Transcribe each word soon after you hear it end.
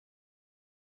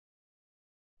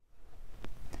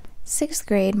6th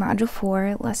grade, Module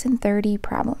 4, Lesson 30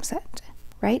 problem set.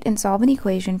 Write and solve an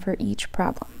equation for each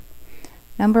problem.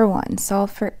 Number 1, solve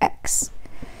for x.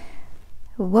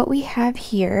 What we have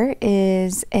here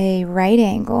is a right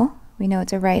angle. We know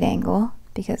it's a right angle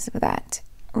because of that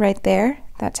right there.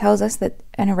 That tells us that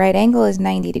a right angle is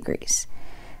 90 degrees.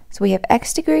 So we have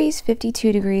x degrees,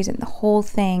 52 degrees, and the whole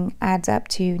thing adds up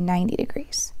to 90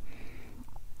 degrees.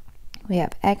 We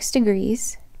have x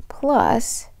degrees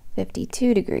plus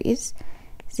 52 degrees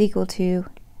is equal to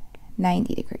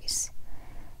 90 degrees.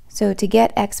 So to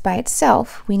get x by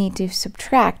itself, we need to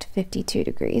subtract 52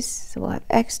 degrees. So we'll have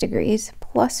x degrees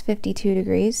plus 52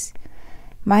 degrees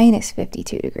minus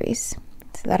 52 degrees.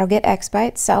 So that'll get x by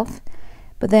itself.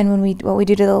 But then what we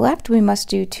do to the left, we must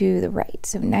do to the right.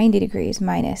 So 90 degrees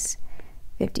minus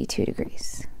 52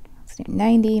 degrees. Let's do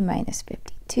 90 minus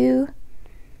 52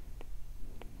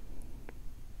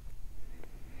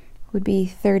 would be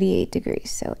 38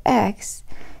 degrees. So x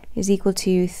is equal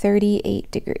to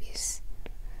 38 degrees.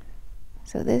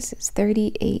 So this is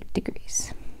 38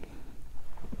 degrees.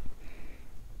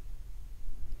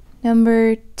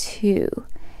 Number 2.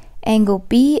 Angle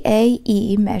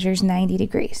BAE measures 90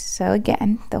 degrees. So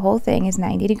again, the whole thing is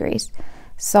 90 degrees.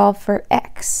 Solve for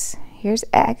x. Here's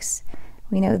x.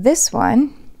 We know this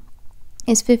one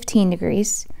is 15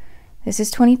 degrees. This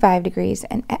is 25 degrees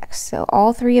and x. So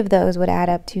all three of those would add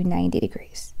up to 90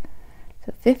 degrees.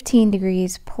 So 15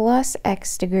 degrees plus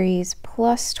x degrees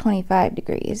plus 25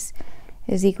 degrees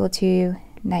is equal to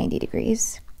 90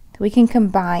 degrees. So we can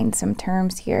combine some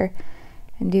terms here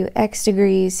and do x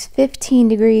degrees, 15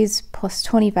 degrees plus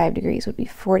 25 degrees would be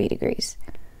 40 degrees.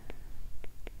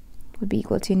 Would be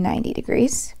equal to 90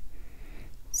 degrees.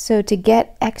 So to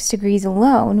get x degrees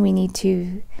alone, we need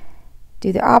to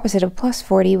do the opposite of plus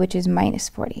 40, which is minus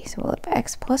 40. So we'll have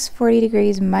x plus 40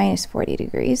 degrees minus 40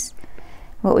 degrees.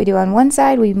 What we do on one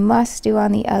side, we must do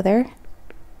on the other.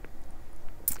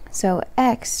 So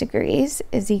x degrees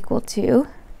is equal to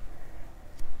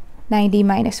 90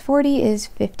 minus 40 is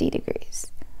 50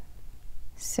 degrees.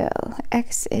 So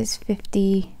x is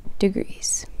 50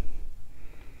 degrees.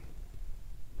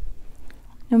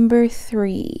 Number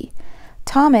 3.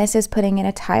 Thomas is putting in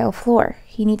a tile floor.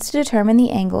 He needs to determine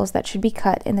the angles that should be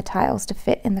cut in the tiles to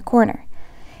fit in the corner.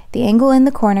 The angle in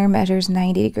the corner measures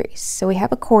 90 degrees. So we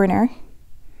have a corner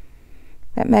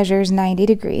that measures 90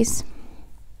 degrees.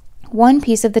 One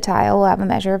piece of the tile will have a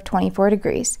measure of 24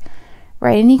 degrees.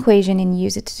 Write an equation and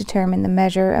use it to determine the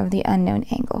measure of the unknown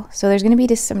angle. So there's going to be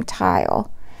just some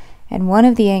tile, and one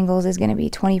of the angles is going to be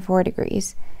 24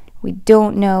 degrees. We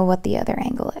don't know what the other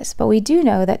angle is, but we do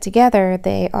know that together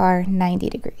they are 90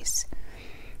 degrees.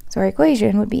 So our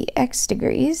equation would be x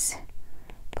degrees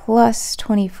plus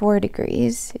 24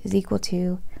 degrees is equal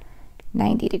to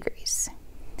 90 degrees.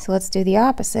 So let's do the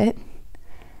opposite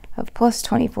of plus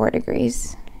 24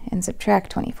 degrees and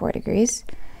subtract 24 degrees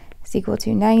is equal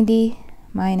to 90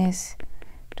 minus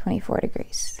 24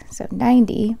 degrees. So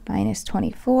 90 minus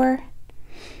 24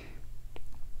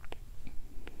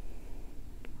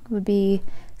 would be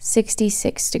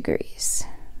 66 degrees.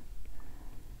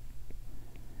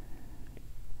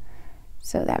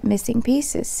 So that missing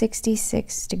piece is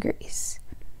 66 degrees.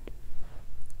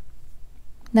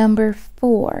 Number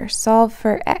 4, solve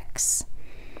for x.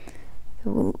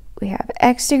 We have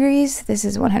x degrees, this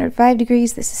is 105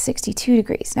 degrees, this is 62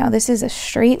 degrees. Now this is a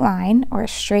straight line or a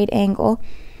straight angle.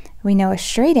 We know a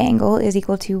straight angle is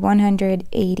equal to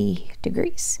 180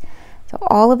 degrees. So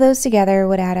all of those together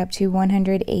would add up to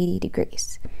 180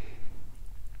 degrees.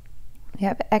 We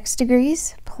have x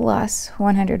degrees plus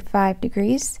 105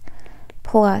 degrees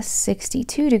plus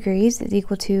 62 degrees is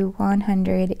equal to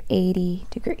 180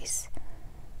 degrees.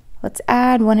 Let's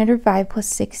add 105 plus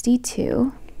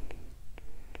 62.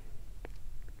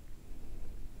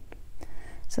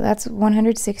 So that's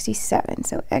 167.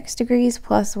 So x degrees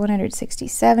plus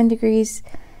 167 degrees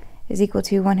is equal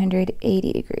to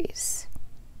 180 degrees.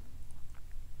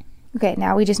 Okay,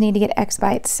 now we just need to get x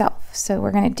by itself. So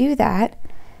we're going to do that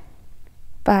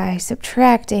by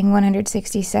subtracting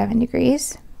 167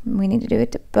 degrees. We need to do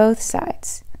it to both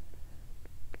sides.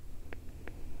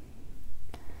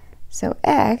 So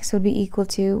x would be equal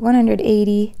to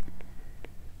 180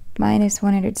 minus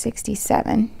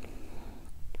 167,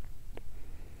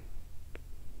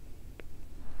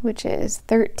 which is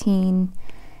 13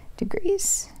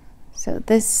 degrees. So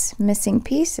this missing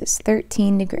piece is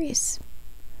 13 degrees.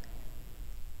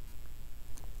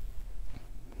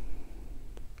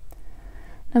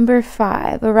 Number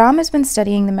 5. Aram has been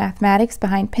studying the mathematics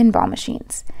behind pinball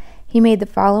machines. He made the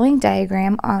following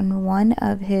diagram on one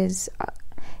of his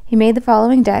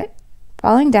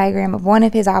following diagram of one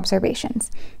of his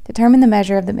observations. Determine the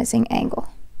measure of the missing angle.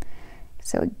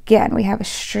 So again, we have a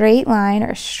straight line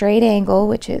or a straight angle,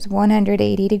 which is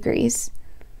 180 degrees.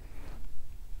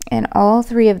 And all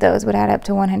three of those would add up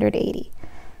to 180.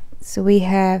 So we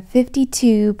have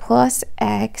 52 plus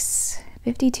x,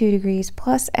 52 degrees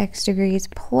plus x degrees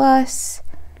plus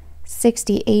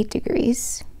 68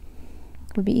 degrees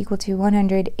would be equal to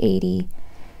 180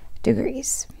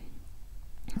 degrees.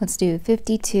 Let's do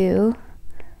 52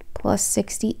 plus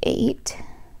 68.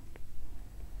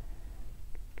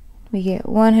 We get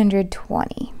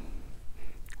 120.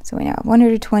 So we now have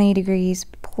 120 degrees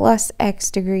plus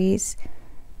x degrees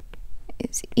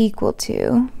is equal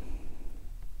to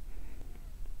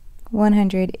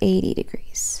 180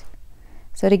 degrees.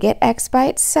 So to get x by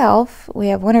itself, we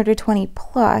have 120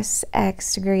 plus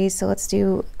x degrees. So let's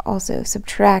do also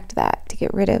subtract that to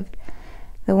get rid of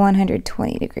the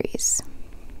 120 degrees.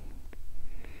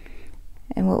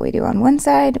 And what we do on one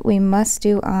side, we must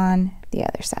do on the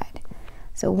other side.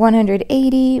 So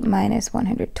 180 minus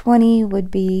 120 would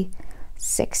be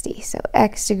 60. So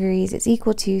x degrees is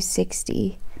equal to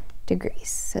 60 degrees.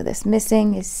 So this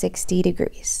missing is 60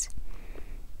 degrees.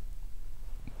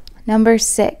 Number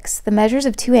 6, the measures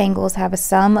of two angles have a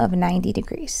sum of 90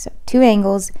 degrees. So two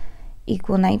angles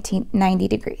equal 90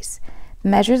 degrees. The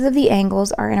measures of the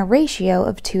angles are in a ratio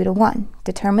of 2 to 1.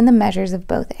 Determine the measures of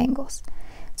both angles.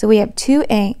 So we have two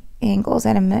angles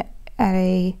at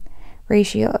a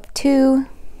ratio of 2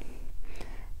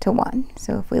 to 1.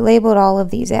 So if we labeled all of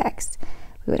these x,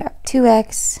 we would have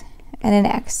 2x and an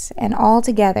x, and all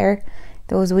together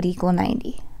those would equal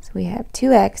 90. So we have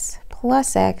 2x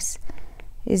plus x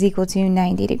is equal to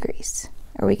 90 degrees.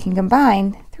 Or we can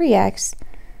combine 3x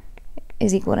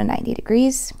is equal to 90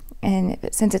 degrees. And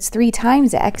since it's 3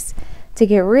 times x, to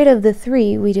get rid of the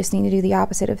 3, we just need to do the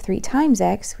opposite of 3 times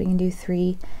x. We can do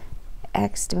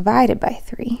 3x divided by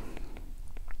 3.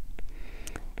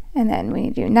 And then we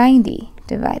need to do 90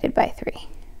 divided by 3.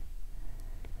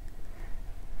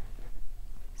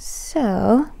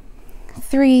 So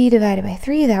 3 divided by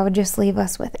 3, that would just leave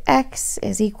us with x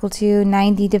is equal to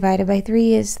 90 divided by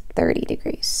 3 is 30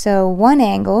 degrees. So one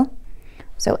angle,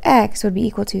 so x would be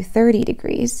equal to 30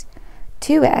 degrees.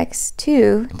 2x,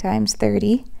 2 times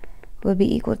 30, would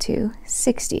be equal to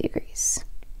 60 degrees.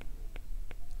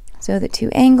 So the two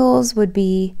angles would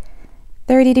be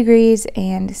 30 degrees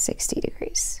and 60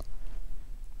 degrees.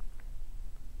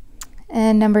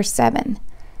 And number 7.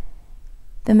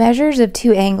 The measures of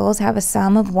two angles have a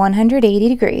sum of 180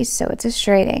 degrees, so it's a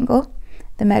straight angle.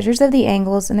 The measures of the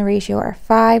angles in the ratio are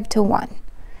 5 to 1.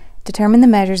 Determine the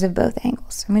measures of both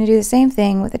angles. I'm going to do the same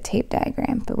thing with a tape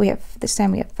diagram, but this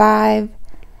time we have 5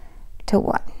 to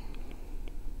 1.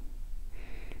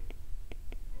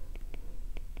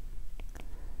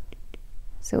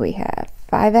 So we have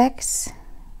 5x.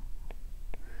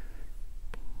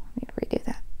 Let me redo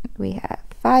that. We have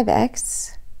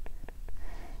 5x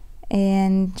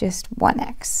and just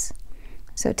 1x.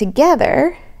 So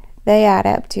together, they add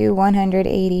up to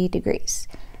 180 degrees.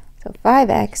 So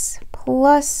 5x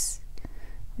plus,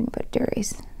 we can put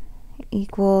degrees,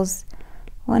 equals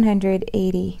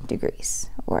 180 degrees.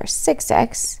 Or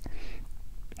 6x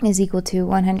is equal to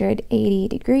 180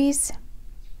 degrees.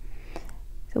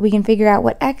 So we can figure out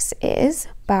what x is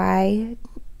by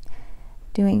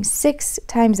doing 6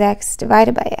 times x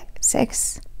divided by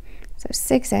 6. So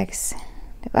 6x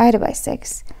divided by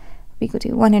 6 will be equal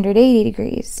to 180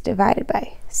 degrees divided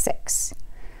by 6.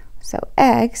 So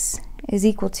x is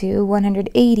equal to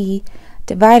 180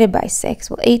 divided by 6.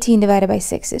 Well, 18 divided by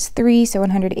 6 is 3, so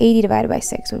 180 divided by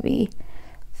 6 would be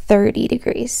 30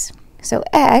 degrees. So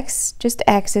x, just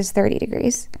x, is 30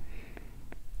 degrees.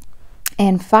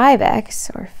 And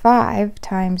 5x, or 5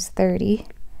 times 30,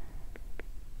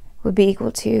 would be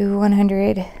equal to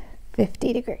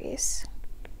 150 degrees.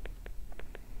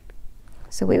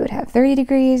 So we would have 30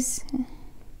 degrees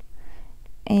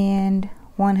and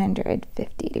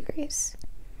 150 degrees.